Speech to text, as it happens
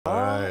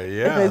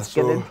Yeah, It's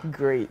gonna be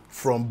great.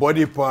 From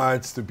body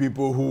parts to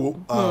people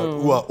who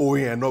are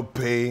owing and not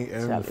paying,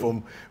 and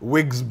from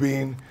wigs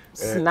being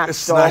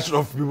snatched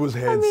off people's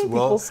heads. I mean,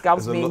 people's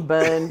scalps being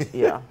burned.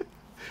 Yeah.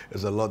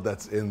 There's a lot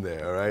that's in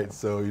there, all right?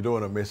 So you don't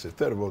want to miss it.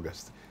 3rd of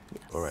August.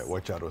 Yes. All right,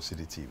 watch out on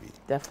City TV.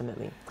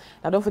 Definitely.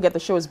 Now, don't forget the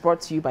show is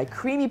brought to you by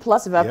Creamy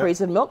Plus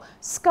Evaporated Milk,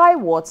 Sky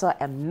Water,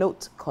 and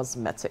Note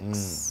Cosmetics.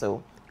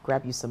 So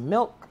grab you some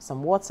milk,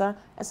 some water,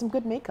 and some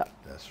good makeup.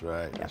 That's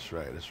right, that's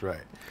right, that's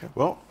right. Okay.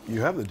 Well,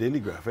 you have the Daily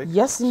Graphic.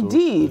 Yes,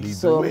 indeed.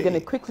 So I'm going to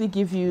quickly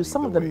give you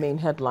some of the main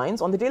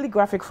headlines. On the Daily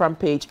Graphic front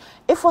page,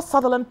 Ifo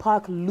Sutherland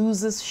Park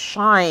loses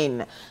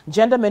shine.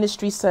 Gender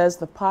Ministry says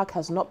the park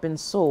has not been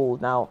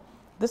sold. Now,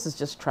 this is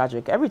just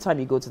tragic. Every time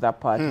you go to that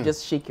park, you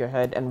just shake your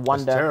head and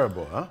wonder. It's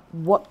terrible, huh?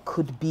 What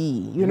could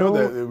be? You know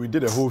that we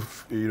did a whole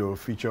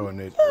feature on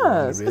it.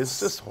 Yes, it's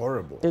just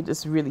horrible.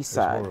 It's really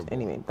sad.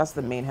 Anyway, that's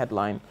the main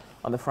headline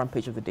on the front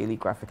page of the Daily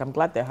Graphic. I'm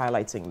glad they're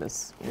highlighting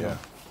this. Yeah.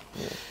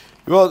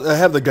 Well, I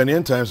have the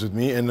Ghanaian Times with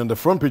me, and on the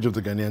front page of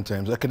the Ghanaian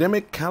Times,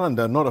 academic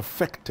calendar not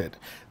affected.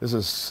 This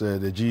is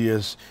the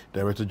GES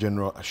Director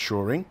General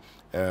assuring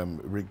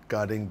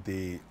regarding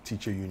the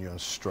teacher union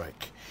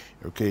strike.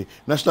 Okay,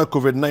 National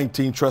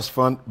COVID-19 Trust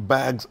Fund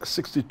bags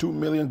 62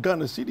 million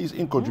Ghana cedis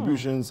in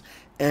contributions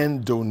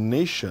and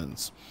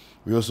donations.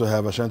 We also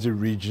have Ashanti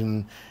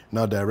Region,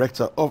 now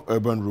Director of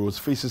Urban Roads,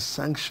 faces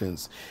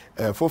sanctions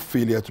for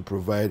failure to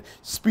provide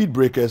speed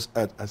breakers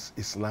at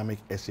Islamic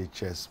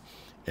SHS.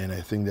 And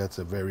I think that's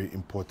a very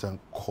important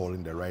call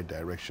in the right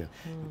direction.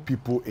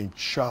 People in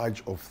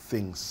charge of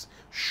things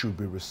should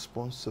be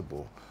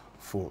responsible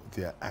for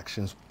their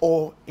actions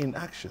or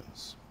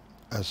inactions,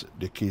 as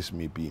the case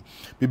may be.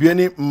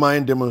 Bibiani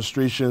mine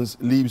demonstrations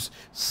leaves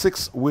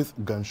 6 with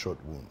gunshot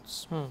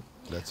wounds.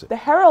 That's it. The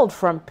Herald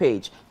front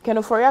page. Ken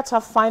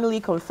Ofori-Atta finally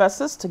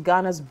confesses to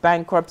Ghana's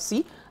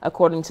bankruptcy,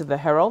 according to the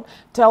Herald.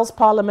 Tells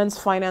Parliament's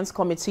Finance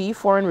Committee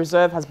foreign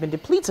reserve has been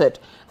depleted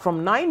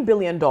from $9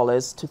 billion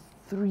to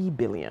 $3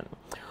 billion.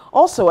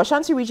 Also,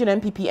 Ashanti Region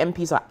NPP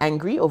MPs are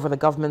angry over the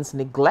government's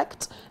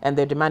neglect, and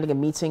they're demanding a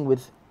meeting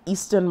with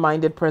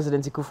Eastern-minded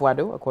President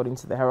Akufo-Addo, according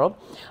to the Herald.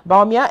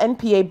 Bawumia,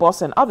 NPA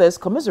boss, and others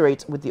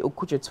commiserate with the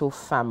Okudzeto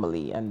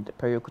family, and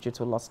Perry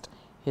Okudzeto lost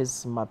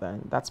his mother,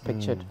 and that's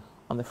pictured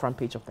on the front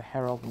page of the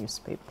Herald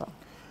newspaper.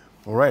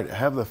 All right, I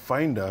have the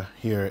Finder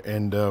here,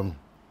 and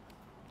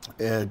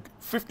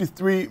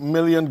 53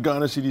 million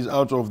Ghana cedis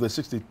out of the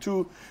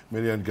 62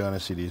 million Ghana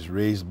cedis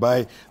raised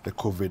by the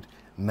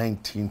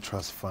COVID-19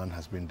 Trust Fund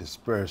has been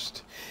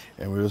dispersed.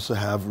 And we also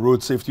have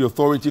Road Safety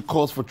Authority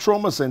calls for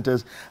trauma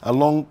centers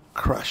along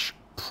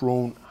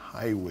crash-prone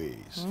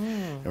highways.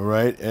 All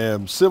right,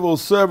 civil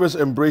service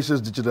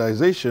embraces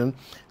digitization.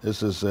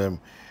 This is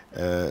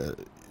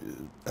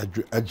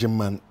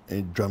Ajiman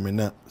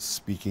Dramina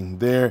speaking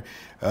there.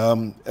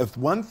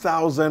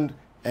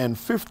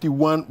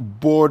 1,051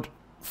 board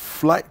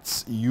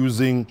flights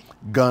using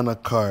Ghana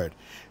card.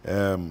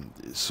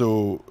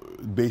 So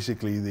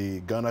basically, the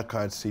Ghana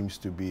card seems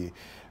to be,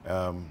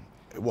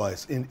 well,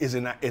 is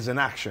in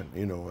action.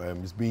 You know,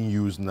 it's being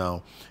used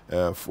now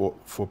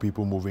for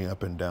people moving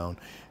up and down.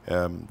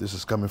 This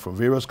is coming from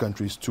various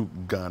countries to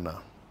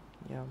Ghana.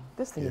 Yeah,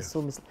 this thing is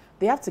so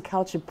they have to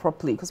couch it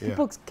properly because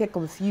people get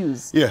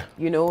confused. Yeah,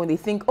 you know, and they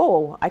think,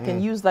 oh, I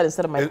can use that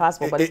instead of my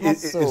passport, but it's not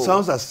so. It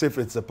sounds as if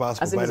it's a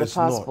passport, as if it's a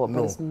passport,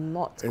 but it's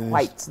not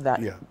quite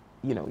that. Yeah.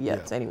 You know,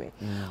 yet. Anyway.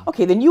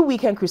 Okay, the new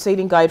Weekend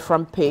Crusading Guide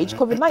front page.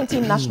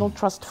 COVID-19 National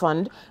Trust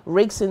Fund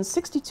rakes in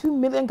 62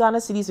 million Ghana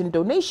cedis in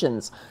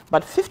donations,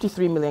 but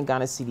 53 million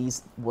Ghana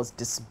cedis was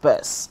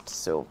disbursed.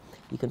 So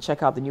you can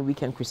check out the new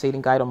Weekend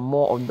Crusading Guide on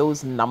more on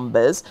those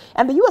numbers.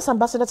 And the U.S.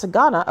 Ambassador to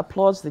Ghana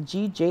applauds the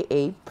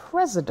GJA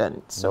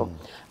president. So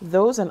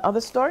those and other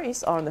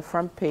stories are on the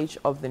front page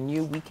of the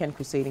new Weekend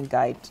Crusading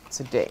Guide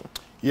today.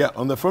 Yeah,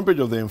 on the front page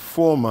of the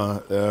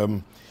Informer,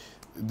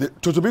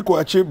 Totobiko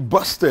Ache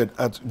busted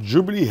at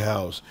Jubilee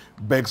House,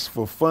 begs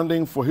for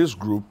funding for his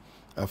group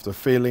after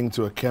failing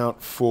to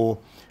account for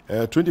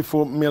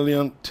 24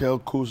 million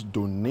telcos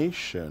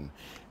donation.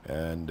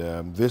 And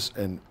this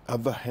and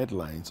other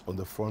headlines on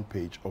the front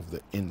page of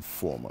the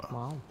Informer.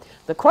 Wow.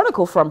 The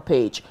Chronicle front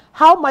page.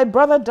 How my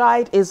brother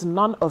died is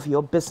none of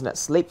your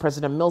business. Late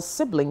President Mills'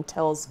 sibling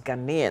tells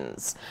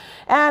Ghanaians.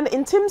 And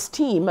Intim's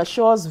team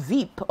assures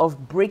Veep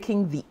of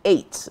breaking the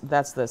 8.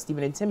 That's the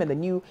Stephen Intim and the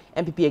new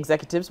MPP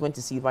executives went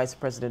to see Vice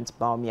President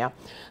Bawumia.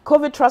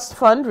 COVID Trust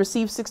Fund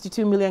received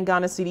 62 million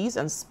Ghana cedis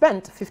and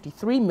spent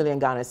 53 million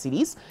Ghana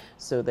cedis.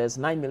 So there's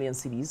 9 million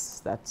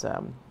cedis that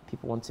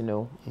people want to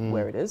know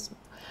where it is.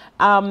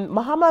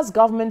 Mahama's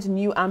government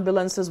new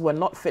ambulances were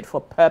not fit for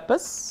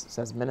purpose,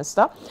 says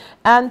Minister.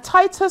 And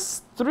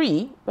Titus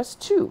 3, verse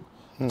 2,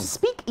 to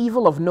speak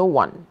evil of no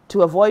one,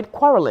 to avoid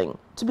quarreling,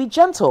 to be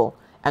gentle,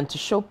 and to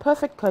show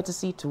perfect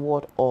courtesy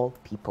toward all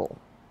people.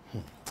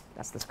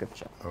 That's the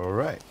scripture. All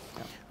right.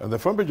 Yeah. On the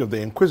front page of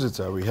the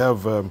Inquisitor, we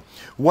have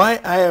why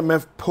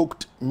IMF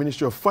poked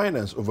Ministry of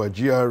Finance over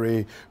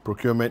GRA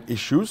procurement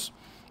issues.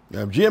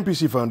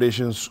 GMPC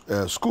Foundation's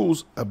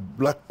schools,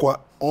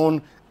 Blackwa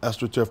on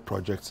AstroTurf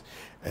projects,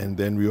 And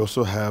then we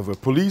also have a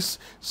police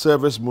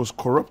service most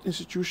corrupt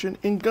institution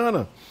in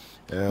Ghana.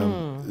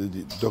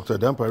 Dr.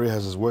 Dampare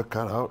has his work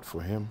cut out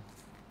for him.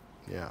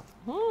 Yeah.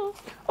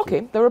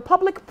 Okay, the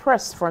Republic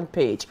Press front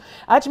page.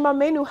 Ajima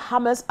Menu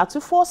hammers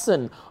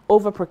Atuforsen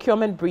over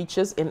procurement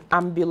breaches in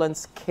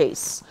ambulance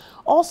case.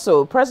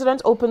 Also,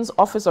 President opens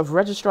Office of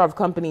Registrar of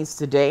Companies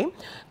today.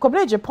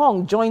 Kobne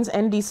Japong joins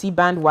NDC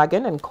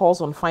bandwagon and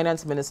calls on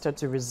Finance Minister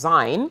to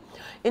resign.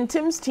 In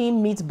Tim's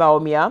team meets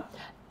Baumia.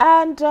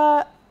 And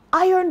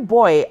Iron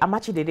Boy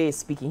Amachi Dede is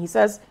speaking. He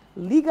says,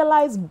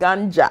 legalize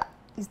ganja.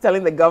 He's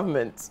telling the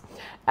government.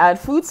 And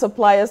food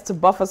suppliers to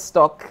buffer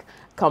stock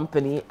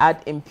company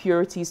add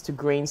impurities to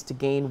grains to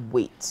gain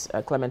weight.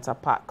 Clementa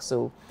Park.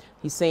 So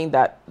he's saying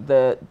that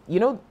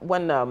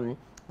when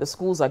the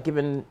schools are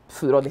given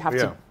food or they have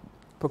to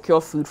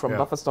procure food from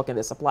buffer stock and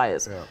their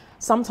suppliers,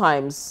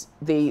 sometimes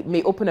they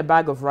may open a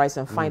bag of rice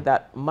and find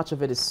that much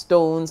of it is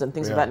stones and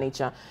things of that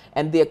nature,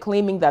 and they're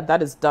claiming that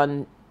that is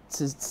done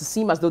to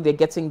seem as though they're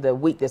getting the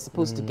weight they're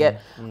supposed to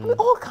get. I mean,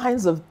 all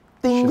kinds of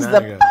things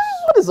that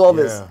what is all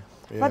this?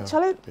 But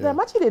Charlie,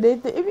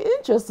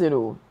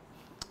 interesting.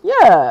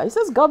 Yeah, he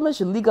says government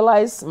should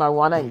legalize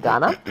marijuana in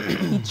Ghana.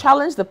 He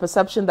challenged the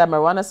perception that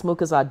marijuana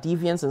smokers are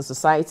deviants in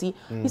society.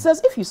 He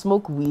says if you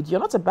smoke weed, you're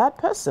not a bad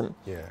person.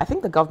 I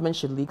think the government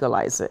should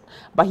legalize it.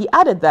 But he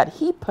added that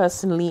he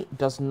personally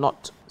does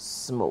not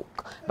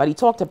smoke. But he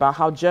talked about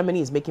how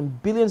Germany is making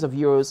billions of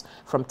euros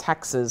from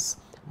taxes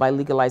by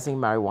legalizing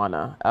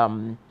marijuana.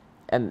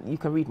 And you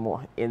can read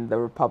more in the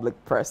Republic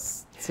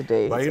Press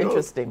today. It's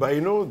interesting. But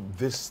you know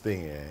this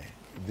thing,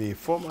 the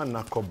former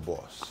NACOP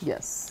boss.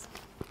 Yes.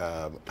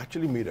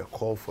 Actually made a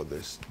call for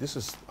this. This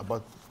is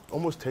about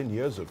almost 10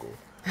 years ago.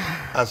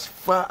 As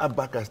far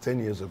back as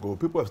 10 years ago,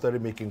 people have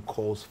started making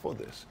calls for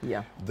this.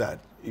 Yeah. That,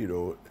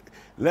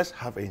 let's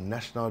have a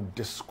national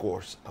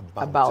discourse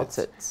about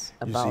it.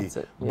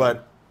 Yeah.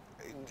 But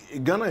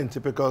Ghana in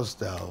typical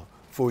style,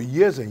 for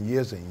years and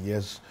years and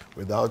years,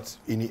 without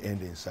any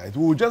end in sight,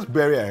 we will just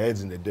bury our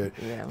heads in the dirt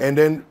and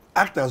then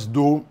act as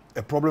though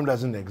a problem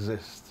doesn't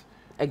exist.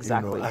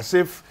 Exactly. As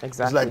if it's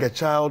like a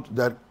child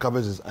that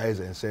covers his eyes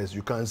and says,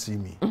 you can't see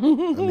me. I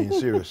mean,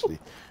 seriously.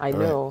 I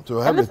know. Right.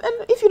 So and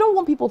if you don't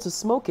want people to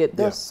smoke it,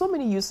 there are so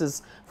many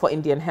uses for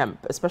Indian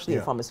hemp, especially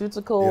in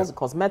pharmaceuticals,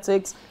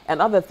 cosmetics,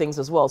 and other things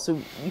as well. So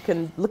you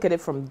can look at it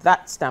from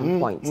that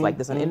standpoint. Like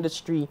there's an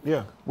industry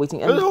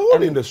waiting. There's a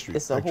whole industry.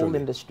 It's a whole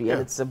industry,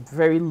 and it's a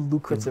very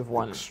lucrative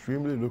one.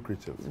 Extremely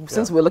lucrative.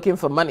 Since we're looking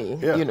for money,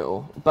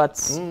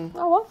 But, oh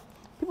well.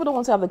 People don't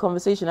want to have the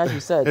conversation, as you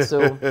said.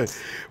 So,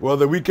 well,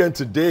 the Weekend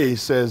today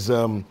says,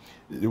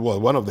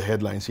 one of the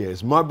headlines here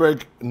is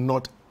Marburg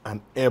not an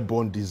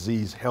airborne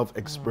disease. Health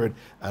expert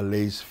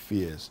allays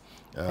fears.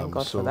 Thank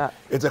God for that.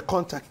 It's a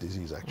contact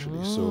disease,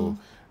 actually. So,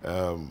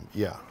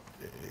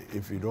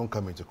 if you don't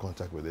come into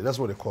contact with it, that's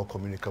what they call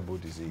communicable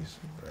disease,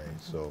 right?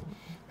 So,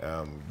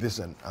 this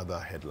and other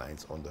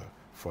headlines on the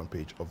front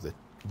page of the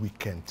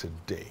Weekend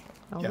today.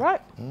 All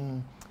right.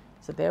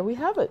 So there we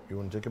have it. You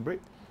want to take a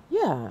break?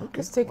 Yeah,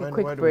 let's take a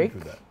quick break,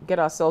 get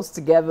ourselves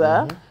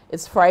together.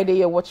 It's Friday,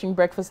 you're watching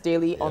Breakfast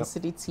Daily on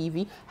City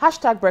TV.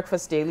 Hashtag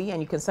Breakfast Daily,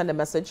 and you can send a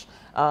message,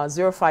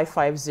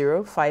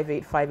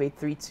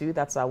 0550-585832.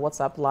 That's our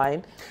WhatsApp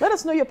line. Let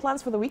us know your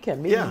plans for the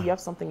weekend. Maybe you have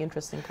something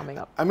interesting coming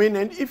up. I mean,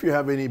 and if you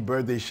have any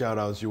birthday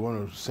shout-outs you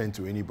want to send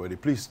to anybody,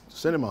 please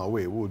send them our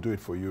way. We'll do it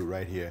for you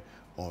right here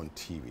on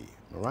TV,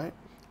 all right?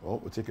 Well,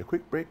 we'll take a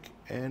quick break,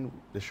 and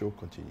the show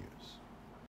continues.